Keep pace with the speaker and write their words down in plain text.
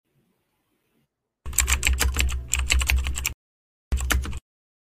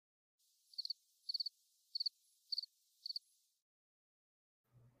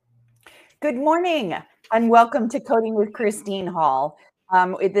Good morning and welcome to Coding with Christine Hall.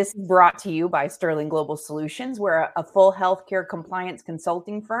 This is brought to you by Sterling Global Solutions. We're a full healthcare compliance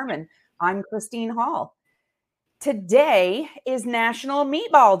consulting firm, and I'm Christine Hall. Today is National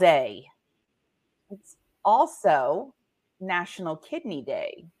Meatball Day. It's also National Kidney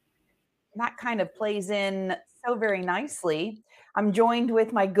Day. And that kind of plays in so very nicely. I'm joined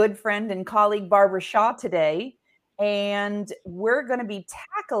with my good friend and colleague Barbara Shaw today, and we're going to be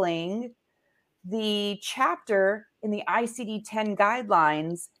tackling the chapter in the ICD-10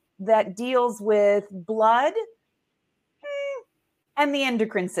 guidelines that deals with blood and the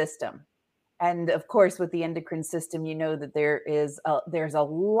endocrine system. And of course, with the endocrine system, you know that there's a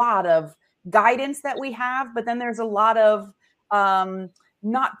lot of guidance that we have, but then there's a lot of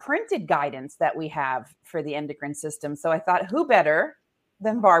not printed guidance that we have for the endocrine system. So I thought, who better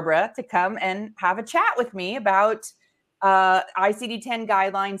than Barbara to come and have a chat with me about ICD-10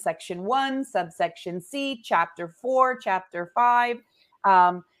 guidelines, section 1, subsection C, chapter 4, chapter 5,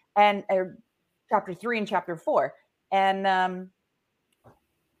 and chapter 3 and chapter 4. And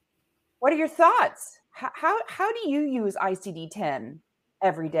what are your thoughts? How do you use ICD-10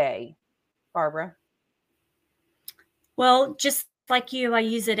 every day, Barbara? Well, just like you, I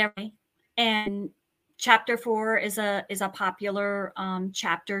use it every day. And chapter 4 is a popular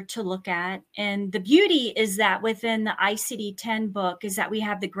chapter to look at. And the beauty is that within the ICD-10 book is that we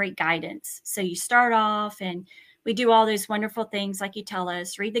have the great guidance. So you start off and we do all those wonderful things like you tell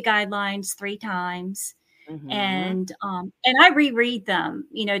us, read the guidelines 3 times. Mm-hmm. And I reread them,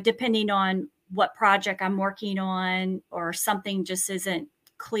 depending on what project I'm working on or something just isn't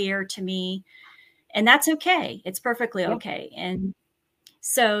clear to me. And that's okay. It's perfectly okay. And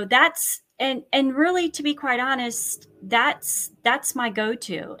so that's, and really, to be quite honest, that's my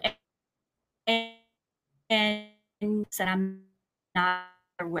go-to. And I'm not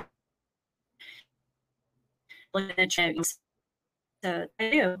aware. So I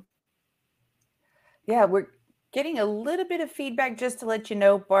do. Yeah, we're getting a little bit of feedback just to let you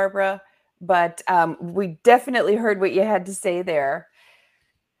know, Barbara, but we definitely heard what you had to say there.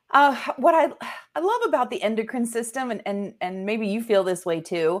 What I love about the endocrine system, and maybe you feel this way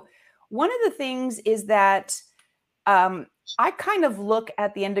too, one of the things is that I kind of look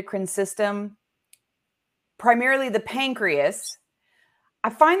at the endocrine system, primarily the pancreas. I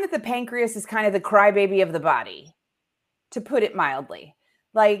find that the pancreas is kind of the crybaby of the body, to put it mildly.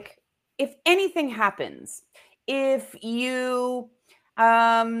 Like, if anything happens, if you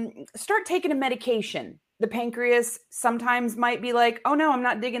start taking a medication, the pancreas sometimes might be like, oh no, I'm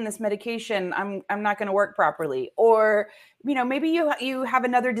not digging this medication. I'm not going to work properly. Or, maybe you have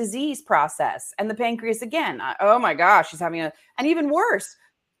another disease process and the pancreas again, oh my gosh, she's having and even worse,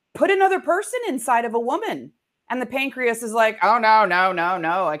 put another person inside of a woman and the pancreas is like, oh no,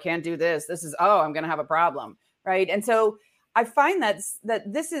 I can't do this. I'm going to have a problem. Right. And so I find that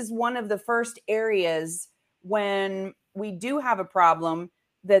this is one of the first areas when we do have a problem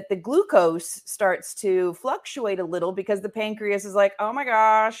that the glucose starts to fluctuate a little because the pancreas is like, oh my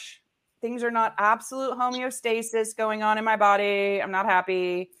gosh, things are not absolute homeostasis going on in my body. I'm not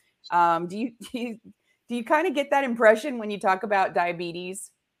happy. Do you kind of get that impression when you talk about diabetes?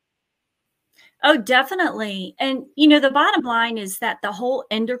 Oh, definitely. And, the bottom line is that the whole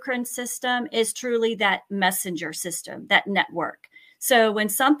endocrine system is truly that messenger system, that network. So when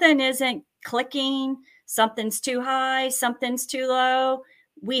something isn't clicking, something's too high, something's too low,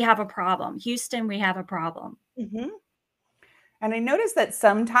 we have a problem. Houston, we have a problem. Mm-hmm. And I noticed that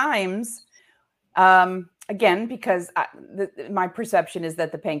sometimes, again, because my perception is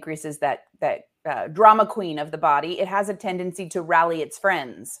that the pancreas is that drama queen of the body. It has a tendency to rally its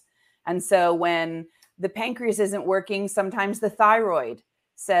friends. And so when the pancreas isn't working, sometimes the thyroid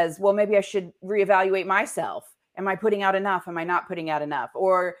says, well, maybe I should reevaluate myself. Am I putting out enough? Am I not putting out enough?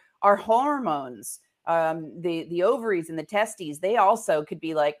 Or our hormones, the ovaries and the testes, they also could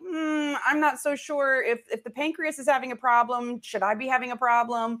be like, I'm not so sure if the pancreas is having a problem, should I be having a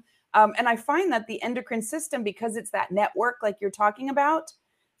problem? And I find that the endocrine system, because it's that network like you're talking about,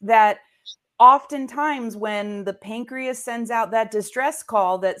 that oftentimes when the pancreas sends out that distress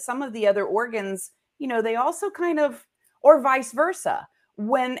call, that some of the other organs, they also kind of, or vice versa,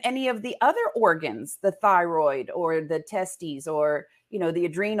 when any of the other organs, the thyroid or the testes or, the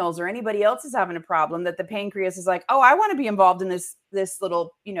adrenals or anybody else is having a problem, that the pancreas is like, oh, I want to be involved in this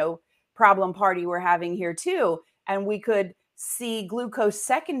little, problem party we're having here too. And we could see glucose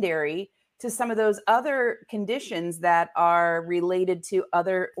secondary to some of those other conditions that are related to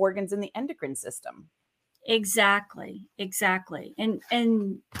other organs in the endocrine system. Exactly.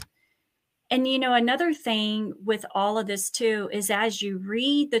 And And another thing with all of this too is as you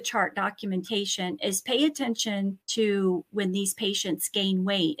read the chart documentation is pay attention to when these patients gain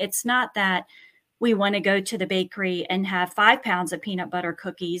weight. It's not that we want to go to the bakery and have 5 pounds of peanut butter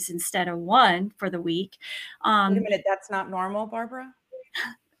cookies instead of one for the week. Wait a minute, that's not normal, Barbara?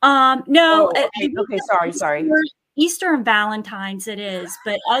 No, Oh, the okay, week okay, of sorry. Easter and Valentine's it is,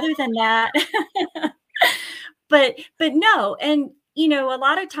 but other than that, but no, and a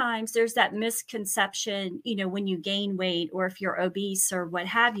lot of times there's that misconception, when you gain weight or if you're obese or what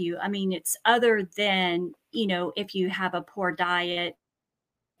have you. I mean, it's other than, if you have a poor diet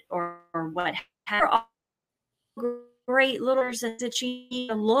or what have great little reasons that you need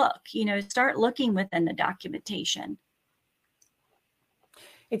to look, start looking within the documentation.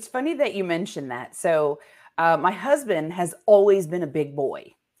 It's funny that you mentioned that. So, my husband has always been a big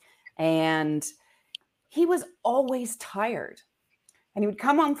boy, and he was always tired. And he would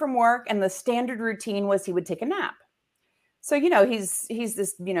come home from work, and the standard routine was he would take a nap. So, he's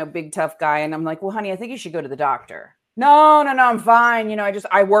this, big tough guy. And I'm like, well, honey, I think you should go to the doctor. No, I'm fine.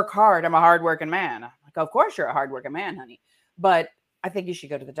 I work hard. I'm a hardworking man. I'm like, of course you're a hardworking man, honey. But I think you should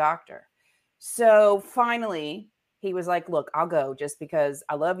go to the doctor. So finally, he was like, look, I'll go just because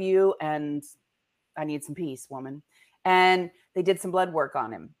I love you and I need some peace, woman. And they did some blood work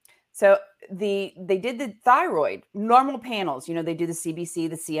on him. So they did the thyroid, normal panels, they do the CBC,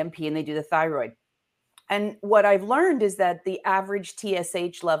 the CMP, and they do the thyroid. And what I've learned is that the average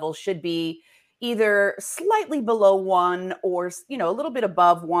TSH level should be either slightly below 1 or, a little bit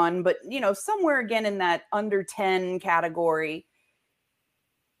above 1, but, somewhere again in that under 10 category.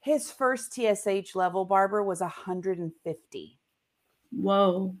 His first TSH level, Barbara, was 150.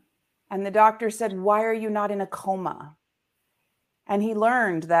 Whoa. And the doctor said, why are you not in a coma? And he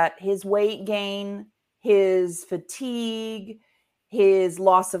learned that his weight gain, his fatigue, his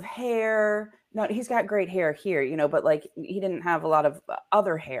loss of hair. No, he's got great hair here, but like he didn't have a lot of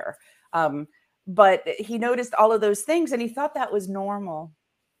other hair. But he noticed all of those things and he thought that was normal.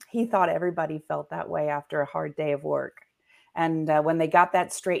 He thought everybody felt that way after a hard day of work. And when they got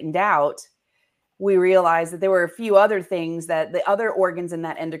that straightened out, we realized that there were a few other things that the other organs in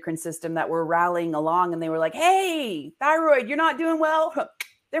that endocrine system that were rallying along, and they were like, hey, thyroid, you're not doing well.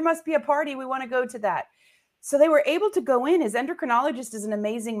 There must be a party. We want to go to that. So they were able to go in. His endocrinologist is an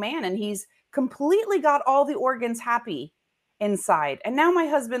amazing man, and he's completely got all the organs happy inside. And now my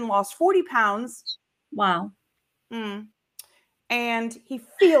husband lost 40 pounds. Wow. And he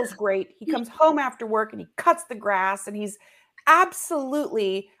feels great. He comes home after work and he cuts the grass, and he's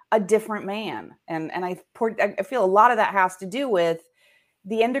absolutely a different man. And I feel a lot of that has to do with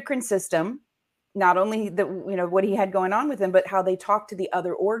the endocrine system, not only what he had going on with him, but how they talk to the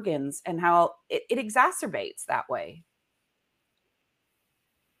other organs and how it exacerbates that way.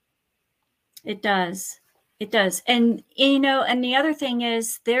 It does. It does. And, and the other thing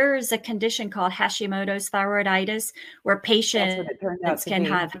is there's a condition called Hashimoto's thyroiditis where patients can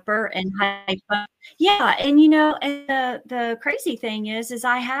have hyper and hypo. Yeah. And, and the crazy thing is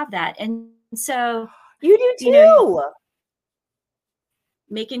I have that. And so you do too.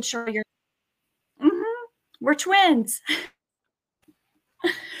 Making sure we're twins.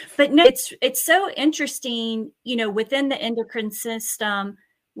 But no, it's so interesting, within the endocrine system,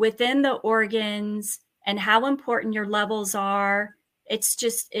 within the organs, and how important your levels are. It's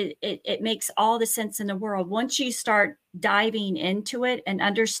just, it makes all the sense in the world. Once you start diving into it and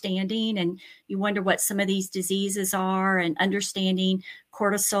understanding, and you wonder what some of these diseases are and understanding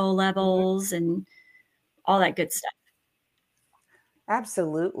cortisol levels and all that good stuff.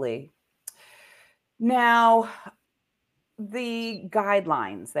 Absolutely. Now, the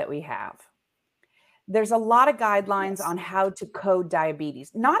guidelines that we have. There's a lot of guidelines on how to code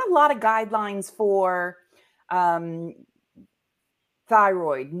diabetes. Not a lot of guidelines for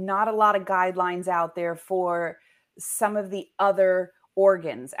thyroid. Not a lot of guidelines out there for some of the other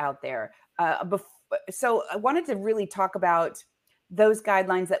organs out there. So I wanted to really talk about those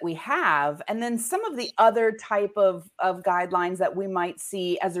guidelines that we have, and then some of the other type of guidelines that we might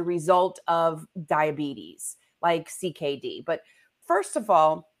see as a result of diabetes, like CKD. But first of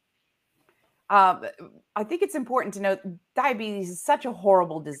all, I think it's important to note diabetes is such a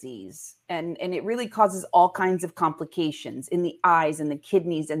horrible disease, and it really causes all kinds of complications in the eyes and the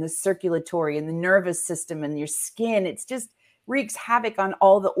kidneys and the circulatory and the nervous system and your skin. It's just wreaks havoc on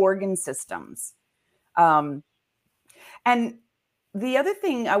all the organ systems. And the other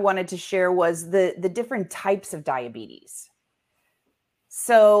thing I wanted to share was the different types of diabetes.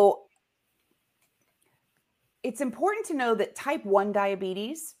 So it's important to know that type 1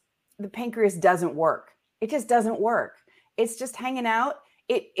 diabetes, the pancreas doesn't work. It just doesn't work. It's just hanging out.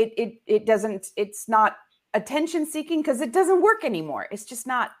 it doesn't, it's not attention seeking because it doesn't work anymore. It's just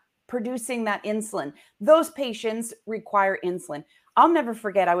not producing that insulin. Those patients require insulin. I'll never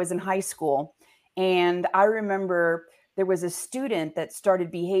forget, I was in high school and I remember there was a student that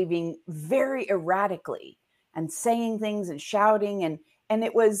started behaving very erratically and saying things and shouting, and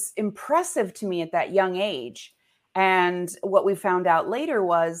it was impressive to me at that young age. And what we found out later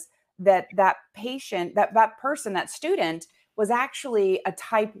was that that patient, that person, that student was actually a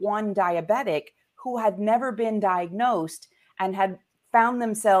type 1 diabetic who had never been diagnosed and had found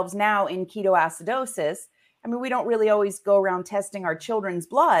themselves now in ketoacidosis. I mean, we don't really always go around testing our children's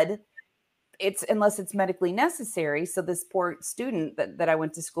blood. It's unless it's medically necessary. So this poor student that I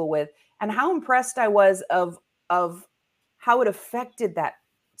went to school with, and how impressed I was of how it affected that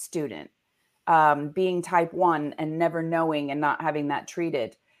student, being type 1 and never knowing and not having that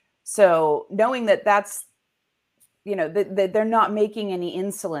treated. So knowing that that's, that they're not making any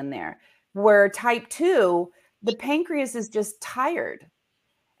insulin there, where type 2, the pancreas is just tired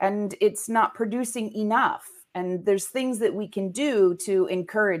and it's not producing enough. And there's things that we can do to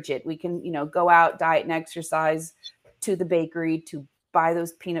encourage it. We can, go out, diet and exercise, to the bakery to buy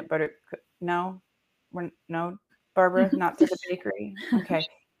those peanut butter. No, no, Barbara, not to the bakery. Okay.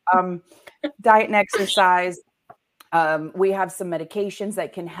 Diet and exercise. We have some medications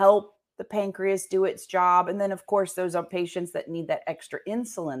that can help the pancreas do its job. And then of course, those are patients that need that extra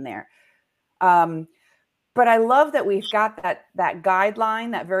insulin there. But I love that we've got that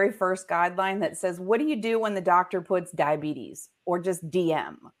guideline, that very first guideline that says, what do you do when the doctor puts diabetes or just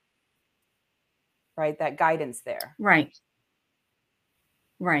DM? Right? That guidance there. Right.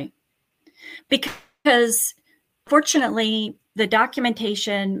 Right. Because fortunately, the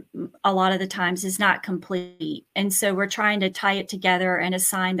documentation a lot of the times is not complete. And so we're trying to tie it together and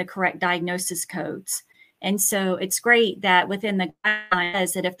assign the correct diagnosis codes. And so it's great that within the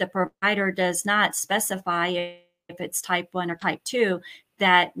guidelines that if the provider does not specify if it's type 1 or type 2,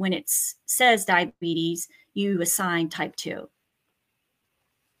 that when it says diabetes, you assign type 2.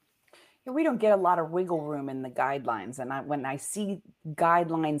 We don't get a lot of wiggle room in the guidelines. And when I see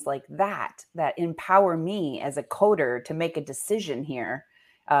guidelines like that empower me as a coder to make a decision here,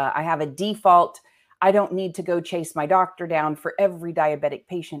 I have a default. I don't need to go chase my doctor down for every diabetic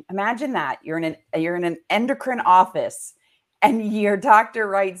patient. Imagine that you're in an endocrine office and your doctor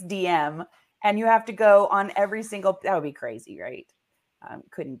writes DM and you have to go on every single, that would be crazy, right?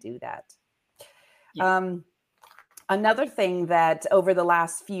 Couldn't do that. Yeah. Another thing that over the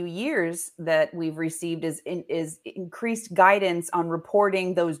last few years that we've received is increased guidance on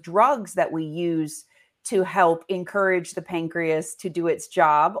reporting those drugs that we use to help encourage the pancreas to do its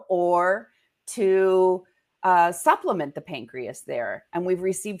job or to supplement the pancreas there. And we've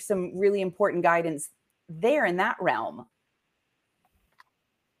received some really important guidance there in that realm.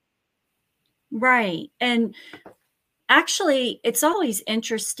 Right. And actually, it's always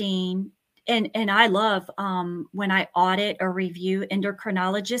interesting. And I love when I audit or review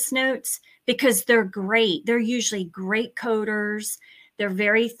endocrinologist notes because they're great. They're usually great coders. They're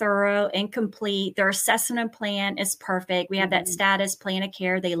very thorough and complete. Their assessment plan is perfect. We have that status plan of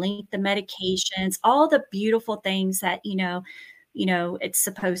care. They link the medications, all the beautiful things that, it's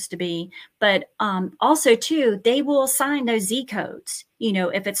supposed to be. But also, too, they will assign those Z codes,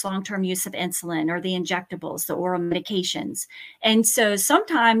 if it's long-term use of insulin or the injectables, the oral medications. And so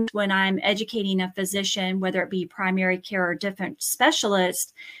sometimes when I'm educating a physician, whether it be primary care or different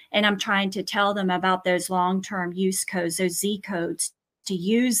specialist, and I'm trying to tell them about those long-term use codes, those Z codes, to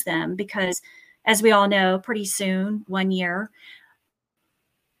use them, because as we all know, pretty soon, 1 year,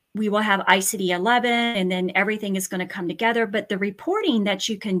 we will have ICD-11 and then everything is going to come together. But the reporting that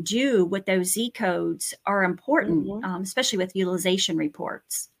you can do with those Z codes are important, especially with utilization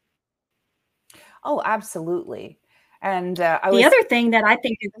reports. Oh, absolutely. And the other thing that I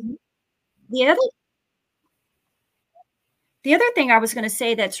think is the other thing I was going to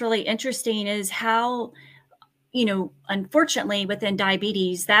say that's really interesting is how, unfortunately within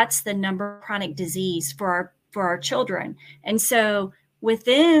diabetes, that's the number one chronic disease for our children. And so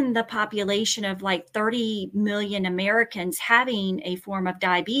within the population of like 30 million Americans having a form of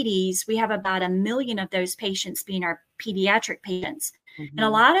diabetes, we have about 1 million of those patients being our pediatric patients. And a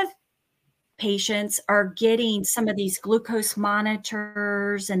lot of patients are getting some of these glucose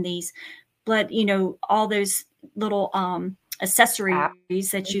monitors and these blood, all those little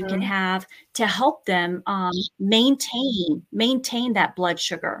accessories that you can have to help them maintain that blood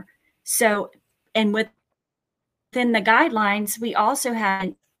sugar. So, and within the guidelines, we also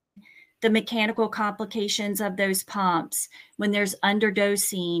have the mechanical complications of those pumps, when there's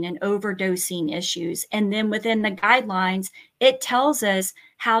underdosing and overdosing issues. And then within the guidelines, it tells us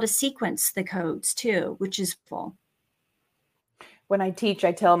how to sequence the codes too, which is full. When I teach,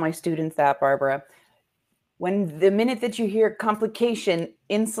 I tell my students that, Barbara, when the minute that you hear complication,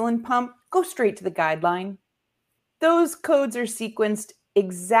 insulin pump, go straight to the guideline. Those codes are sequenced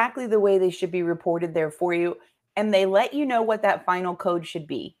exactly the way they should be reported there for you, and they let you know what that final code should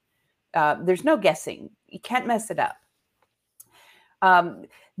be. There's no guessing. You can't mess it up.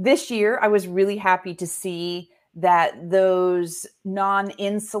 This year, I was really happy to see that those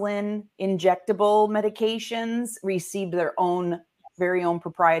non-insulin injectable medications received their own very own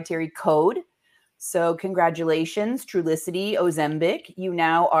proprietary code. So congratulations, Trulicity, Ozempic. You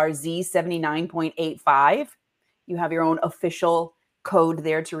now are Z79.85. You have your own official code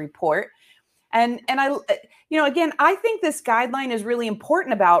there to report. And I, again, I think this guideline is really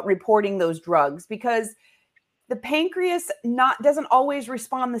important about reporting those drugs because the pancreas doesn't always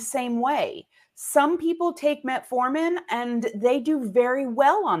respond the same way. Some people take metformin and they do very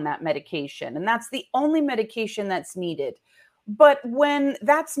well on that medication, and that's the only medication that's needed. But when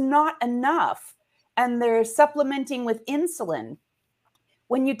that's not enough and they're supplementing with insulin,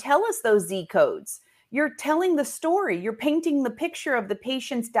 when you tell us those Z codes, you're telling the story, you're painting the picture of the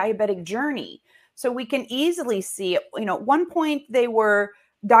patient's diabetic journey. So we can easily see, at one point they were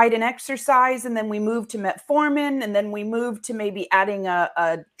diet and exercise, and then we moved to metformin, and then we moved to maybe adding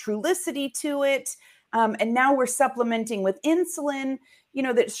a Trulicity to it. And now we're supplementing with insulin,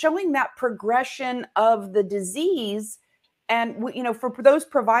 that's showing that progression of the disease. And, for those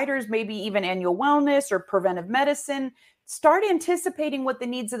providers, maybe even annual wellness or preventive medicine, start anticipating what the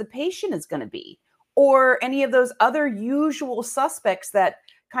needs of the patient is going to be, or any of those other usual suspects that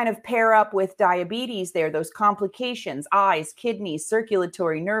kind of pair up with diabetes there, those complications, eyes, kidneys,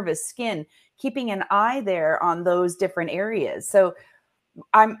 circulatory, nervous, skin, keeping an eye there on those different areas. So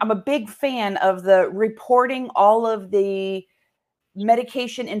I'm a big fan of the reporting all of the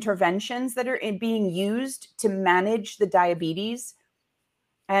medication interventions that are being used to manage the diabetes.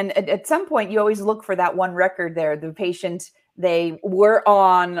 And at some point, you always look for that one record there. The patient, they were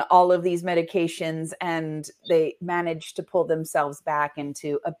on all of these medications and they managed to pull themselves back and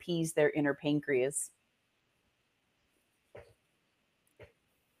to appease their inner pancreas.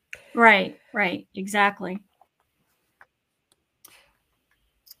 Right, exactly.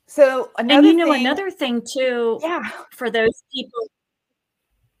 So another thing too, yeah, for those people.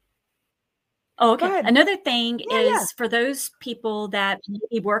 Oh, okay. Another thing is for those people that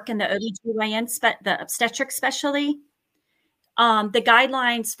maybe work in the OBGYN, the obstetric specialty, the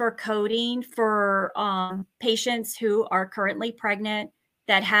guidelines for coding for patients who are currently pregnant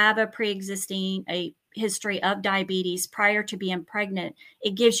that have a pre-existing history of diabetes prior to being pregnant,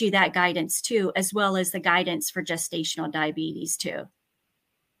 it gives you that guidance too, as well as the guidance for gestational diabetes too.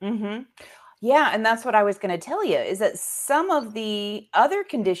 Mm-hmm. Yeah, and that's what I was going to tell you, is that some of the other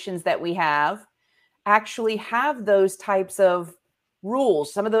conditions that we have actually have those types of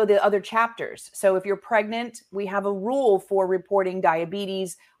rules, some of the other chapters. So if you're pregnant, we have a rule for reporting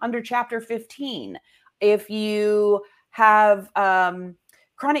diabetes under chapter 15. If you have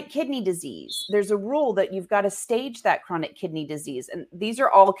chronic kidney disease, there's a rule that you've got to stage that chronic kidney disease. And these are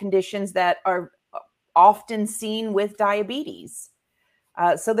all conditions that are often seen with diabetes.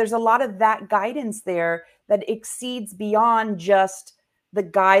 So there's a lot of that guidance there that exceeds beyond just the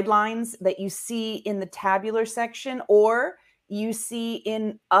guidelines that you see in the tabular section or you see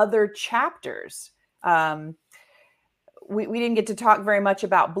in other chapters. We didn't get to talk very much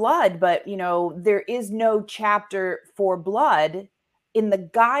about blood, but there is no chapter for blood in the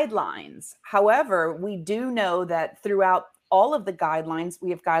guidelines. However, we do know that throughout all of the guidelines, we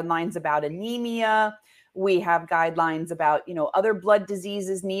have guidelines about anemia. We have guidelines about, other blood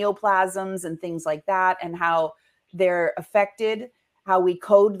diseases, neoplasms and things like that, and how they're affected, how we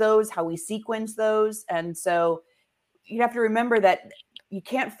code those, how we sequence those. And so you have to remember that you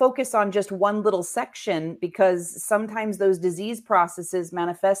can't focus on just one little section, because sometimes those disease processes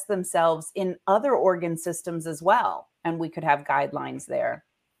manifest themselves in other organ systems as well. And we could have guidelines there.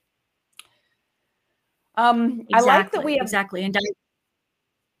 Exactly, I like that we have exactly. And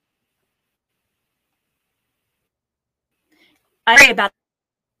I worry about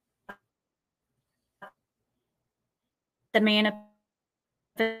the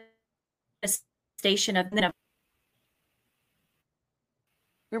manifestation of.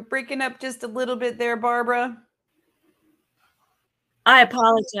 You're breaking up just a little bit there, Barbara. I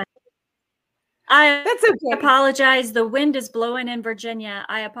apologize. That's okay. I apologize. The wind is blowing in Virginia.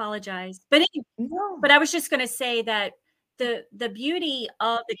 I apologize. But anyway, no. But I was just going to say that The beauty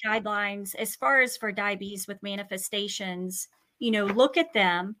of the guidelines, as far as for diabetes with manifestations, look at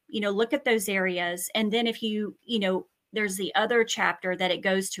them, look at those areas. And then if there's the other chapter that it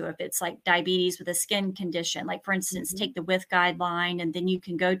goes to, if it's like diabetes with a skin condition, like for instance, Mhm. take the with guideline, and then you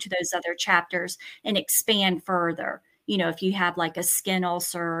can go to those other chapters and expand further. If you have like a skin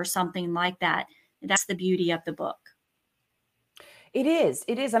ulcer or something like that, that's the beauty of the book. It is.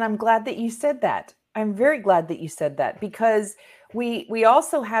 It is. And I'm glad that you said that. I'm very glad that you said that because we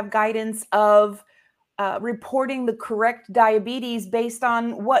also have guidance of reporting the correct diabetes based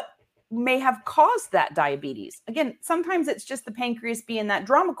on what may have caused that diabetes. Again, sometimes it's just the pancreas being that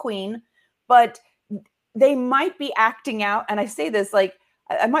drama queen, but they might be acting out. And I say this like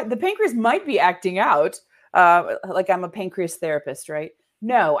the pancreas might be acting out, like I'm a pancreas therapist, right?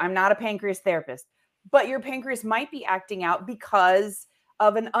 No, I'm not a pancreas therapist, but your pancreas might be acting out because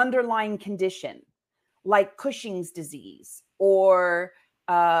of an underlying condition like Cushing's disease or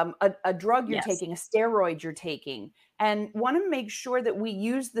a drug you're Yes, taking, a steroid you're taking, and want to make sure that we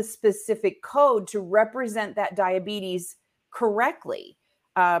use the specific code to represent that diabetes correctly.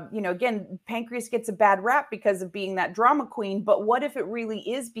 Again, pancreas gets a bad rap because of being that drama queen, but what if it really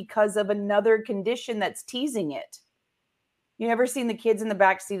is because of another condition that's teasing it? You ever seen the kids in the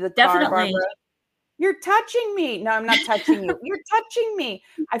back seat of the car, definitely. Barbara? You're touching me. No, I'm not touching you. You're touching me.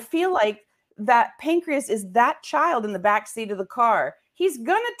 I feel like that pancreas is that child in the back seat of the car. He's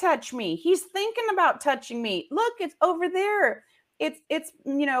gonna touch me. He's thinking about touching me. Look, it's over there. It's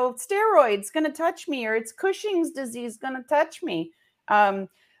steroids gonna touch me, or it's Cushing's disease gonna touch me. Um,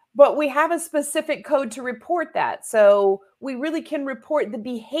 but we have a specific code to report that, so we really can report the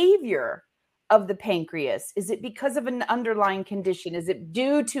behavior of the pancreas. Is it because of an underlying condition? Is it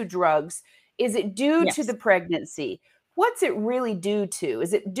due to drugs? Is it due to the Yes, pregnancy? What's it really due to?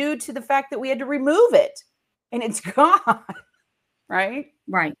 Is it due to the fact that we had to remove it and it's gone? Right?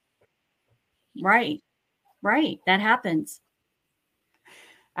 right, right, right. That happens.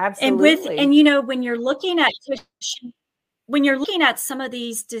 Absolutely. When you're looking at when you're looking at some of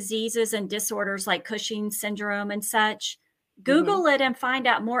these diseases and disorders like Cushing syndrome and such, Mhm. Google it and find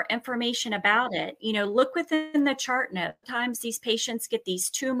out more information about it. Look within the chart note. Sometimes these patients get these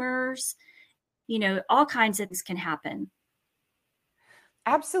tumors, all kinds of things can happen.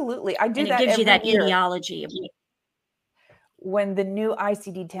 Absolutely. I do And it that gives you every that year etiology of when the new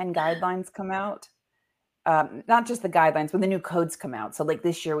ICD-10 guidelines come out. Not just the guidelines, when the new codes come out. So, like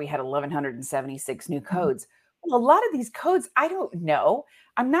this year, we had 1,176 new Mhm. codes. Well, a lot of these codes, I don't know.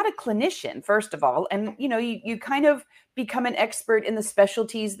 I'm not a clinician, first of all, and you kind of become an expert in the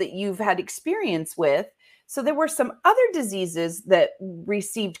specialties that you've had experience with. So, there were some other diseases that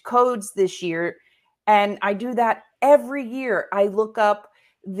received codes this year, and I do that every year. I look up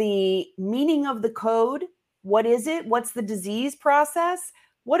the meaning of the code. What is it? What's the disease process?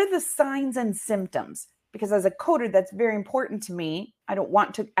 What are the signs and symptoms? Because as a coder, that's very important to me. I don't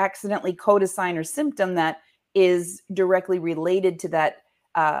want to accidentally code a sign or symptom that is directly related to that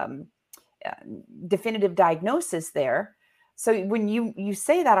um, uh, definitive diagnosis there. So when you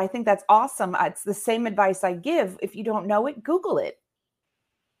say that, I think that's awesome. It's the same advice I give. If you don't know it, Google it.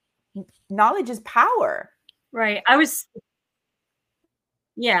 Knowledge is power. Right.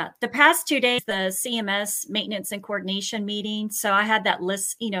 Yeah, the past 2 days, the CMS maintenance and coordination meeting. So I had that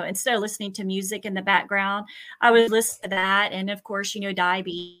list, instead of listening to music in the background, I would listen to that. And of course,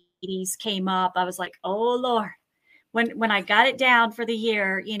 diabetes came up. I was like, oh Lord. When I got it down for the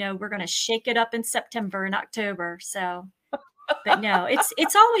year, we're gonna shake it up in September and October. So, but no,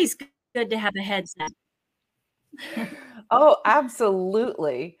 it's always good to have a headset. Oh,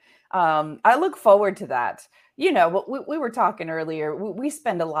 absolutely. I look forward to that. What we were talking earlier, we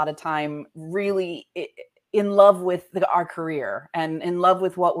spend a lot of time really in love with our career and in love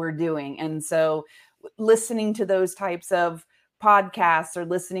with what we're doing. And so listening to those types of podcasts or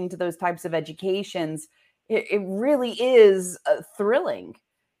listening to those types of educations, it really is thrilling,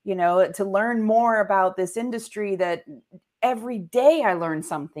 to learn more about this industry that every day I learn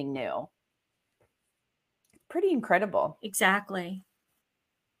something new. Pretty incredible. Exactly.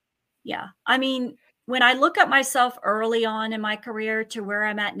 Yeah. I mean, when I look at myself early on in my career to where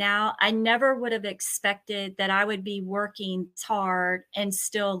I'm at now, I never would have expected that I would be working this hard and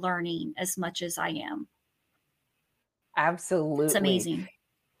still learning as much as I am. It's Absolutely. amazing.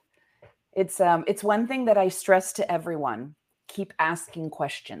 It's one thing that I stress to everyone. Keep asking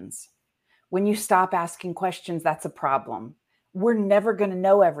questions. When you stop asking questions, that's a problem. We're never going to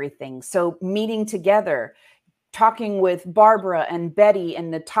know everything. So meeting together, talking with Barbara and Betty and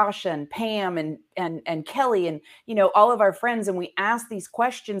Natasha and Pam and Kelly and all of our friends, and we ask these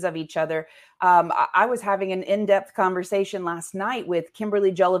questions of each other. I was having an in-depth conversation last night with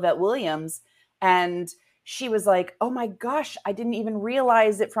Kimberly Jolivet Williams, and she was like, "Oh my gosh, I didn't even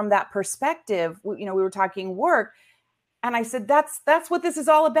realize it from that perspective." We were talking work, and I said, "That's what this is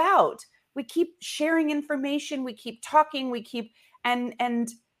all about. We keep sharing information, we keep talking, we keep and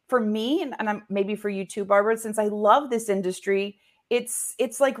for me, and I'm, maybe for you too, Barbara, since I love this industry, it's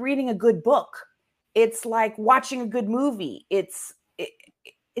like reading a good book. It's like watching a good movie.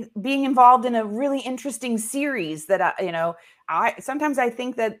 Being involved in a really interesting series that I sometimes I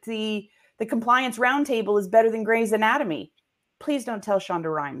think that the Compliance Roundtable is better than Grey's Anatomy. Please don't tell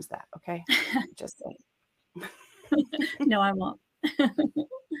Shonda Rhimes that, okay? Just saying. No, I won't.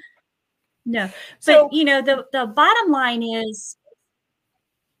 No, but So the bottom line is,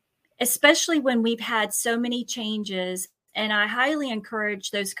 especially when we've had so many changes, and I highly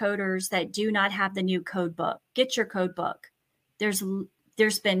encourage those coders that do not have the new code book, get your code book. There's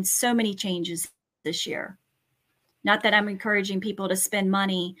been so many changes this year. Not that I'm encouraging people to spend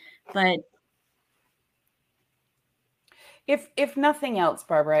money, but if nothing else,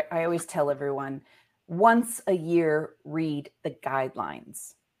 Barbara, I always tell everyone, once a year read the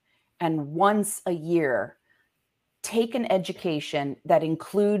guidelines, and once a year take an education that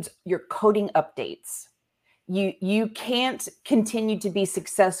includes your coding updates. You can't continue to be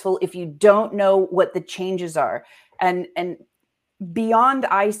successful if you don't know what the changes are. And beyond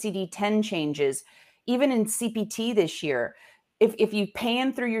ICD-10 changes, even in CPT this year, if you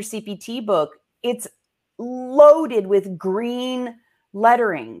pan through your CPT book, it's loaded with green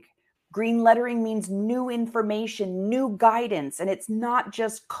lettering. Green lettering means new information, new guidance, and it's not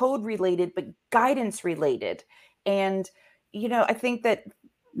just code related, but guidance related. And I think that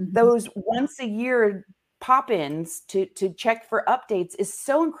those once a year pop-ins to check for updates is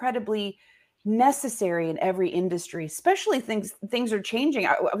so incredibly necessary in every industry, especially things are changing.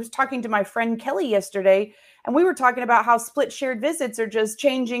 I was talking to my friend Kelly yesterday, and we were talking about how split shared visits are just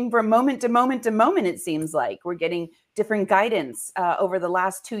changing from moment to moment to moment. It seems like we're getting different guidance over the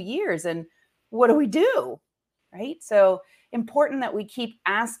last 2 years, and what do we do? Right? So important that we keep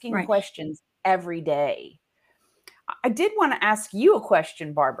asking right. questions every day. I did want to ask you a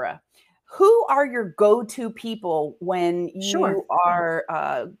question, Barbara. Who are your go-to people when Sure. you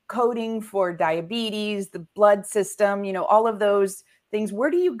are coding for diabetes, the blood system, all of those things? Where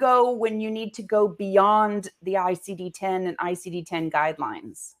do you go when you need to go beyond the ICD-10 and ICD-10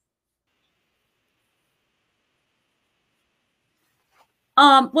 guidelines?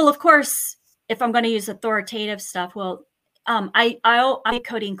 Well, of course, if I'm going to use authoritative stuff, well, I'm a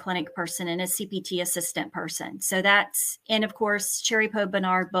coding clinic person and a CPT assistant person. So that's, and of course, Cherry Poe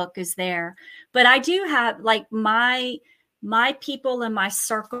Bernard book is there. But I do have like my people in my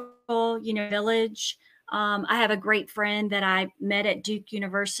circle, village. I have a great friend that I met at Duke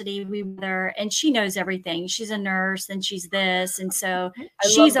University. We were there, and she knows everything. She's a nurse and she's this. And so I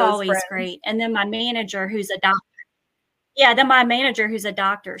she's love those always friends. great. And then my manager, who's a doctor. Yeah, then my manager who's a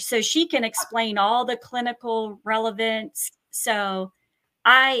doctor. So she can explain all the clinical relevance. So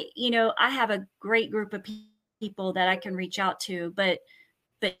I have a great group of people that I can reach out to, but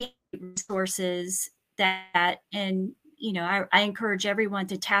resources that, and I encourage everyone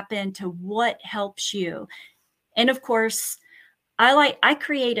to tap into what helps you. And of course, I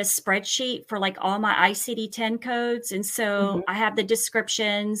create a spreadsheet for like all my ICD-10 codes. And Mhm. so I have the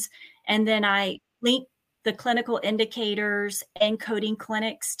descriptions, and then I link the clinical indicators and coding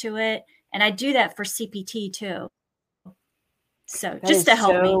clinics to it. And I do that for CPT too. So That just is to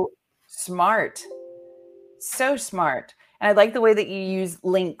help me. so smart. So smart. And I like the way that you use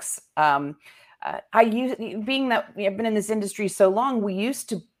links. I use, being that I've been in this industry so long, we used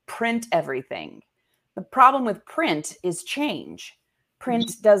to print everything. The problem with print is change.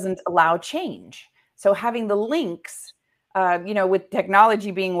 Print doesn't allow change. So having the links, with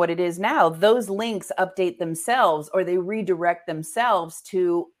technology being what it is now, those links update themselves or they redirect themselves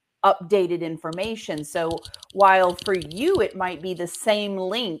to updated information. So while for you it might be the same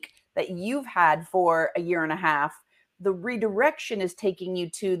link that you've had for a year and a half, the redirection is taking you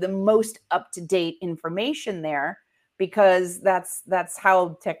to the most up-to-date information there, because that's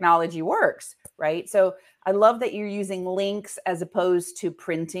how technology works, right? So I love that you're using links as opposed to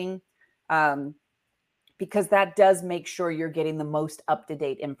printing, because that does make sure you're getting the most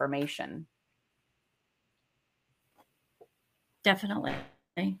up-to-date information. Definitely.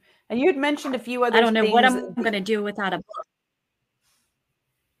 And you had mentioned a few I other don't know what things. I'm going to do without a book.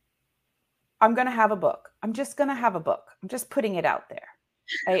 I'm going to have a book. I'm just going to have a book. I'm just putting it out there.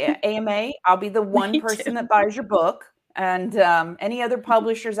 AMA. I'll be the one Me person that too. buys your book, and any other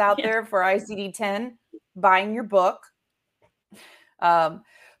publishers out Yeah, there for ICD-10 buying your book. Um,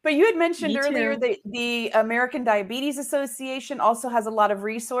 but you had mentioned me earlier too. that the American Diabetes Association also has a lot of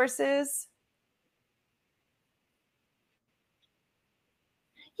resources.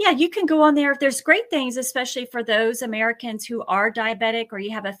 Yeah, you can go on there. There's great things, especially for those Americans who are diabetic or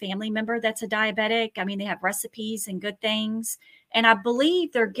you have a family member that's a diabetic. I mean, they have recipes and good things. And I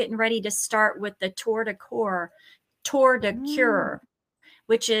believe they're getting ready to start with the Tour de Mm. Cure,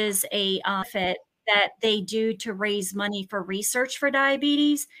 which is a fit that they do to raise money for research for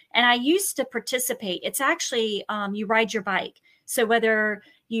diabetes. And I used to participate. It's actually you ride your bike. So whether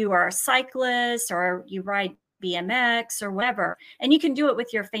you are a cyclist or you ride BMX or whatever, and you can do it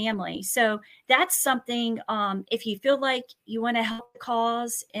with your family. So that's something, if you feel like you want to help the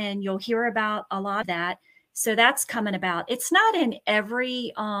cause, and you'll hear about a lot of that. So that's coming about. It's not in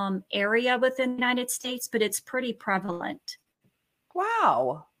every area within the United States, but it's pretty prevalent.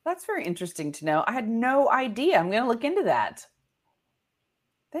 Wow, that's very interesting to know. I had no idea. I'm going to look into that.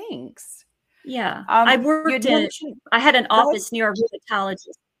 Thanks. Yeah. You had mentioned. I had an Go ahead. office near a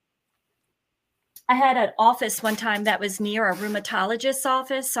rheumatologist. I had an office one time that was near a rheumatologist's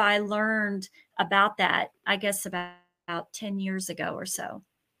office. So I learned about that, I guess, about 10 years ago or so.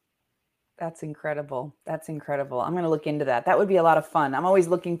 That's incredible. That's incredible. I'm going to look into that. That would be a lot of fun. I'm always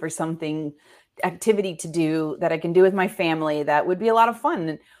looking for something, activity to do that I can do with my family that would be a lot of fun.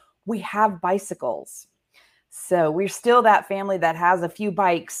 And we have bicycles. So we're still that family that has a few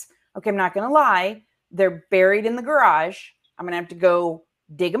bikes. Okay, I'm not going to lie. They're buried in the garage. I'm going to have to go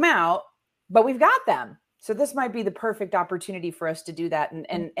dig them out, but we've got them. So this might be the perfect opportunity for us to do that.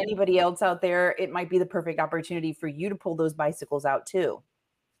 And anybody else out there, it might be the perfect opportunity for you to pull those bicycles out too.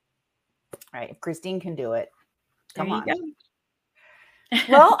 Right. If Christine can do it, There come you on. go.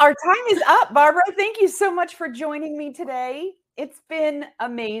 Well, our time is up, Barbara. Thank you so much for joining me today. It's been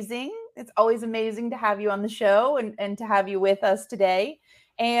amazing. It's always amazing to have you on the show and to have you with us today.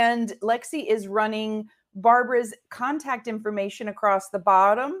 And Lexi is running Barbara's contact information across the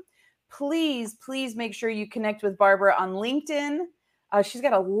bottom. Please, please make sure you connect with Barbara on LinkedIn. She's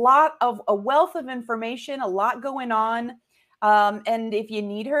got a wealth of information, a lot going on. And if you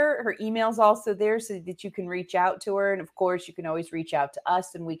need her email's also there so that you can reach out to her. And of course, you can always reach out to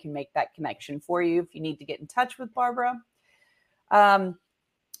us and we can make that connection for you if you need to get in touch with Barbara.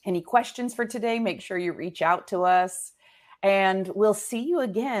 Any questions for today, make sure you reach out to us. And we'll see you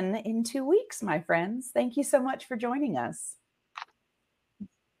again in 2 weeks, my friends. Thank you so much for joining us.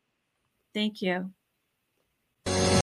 Thank you.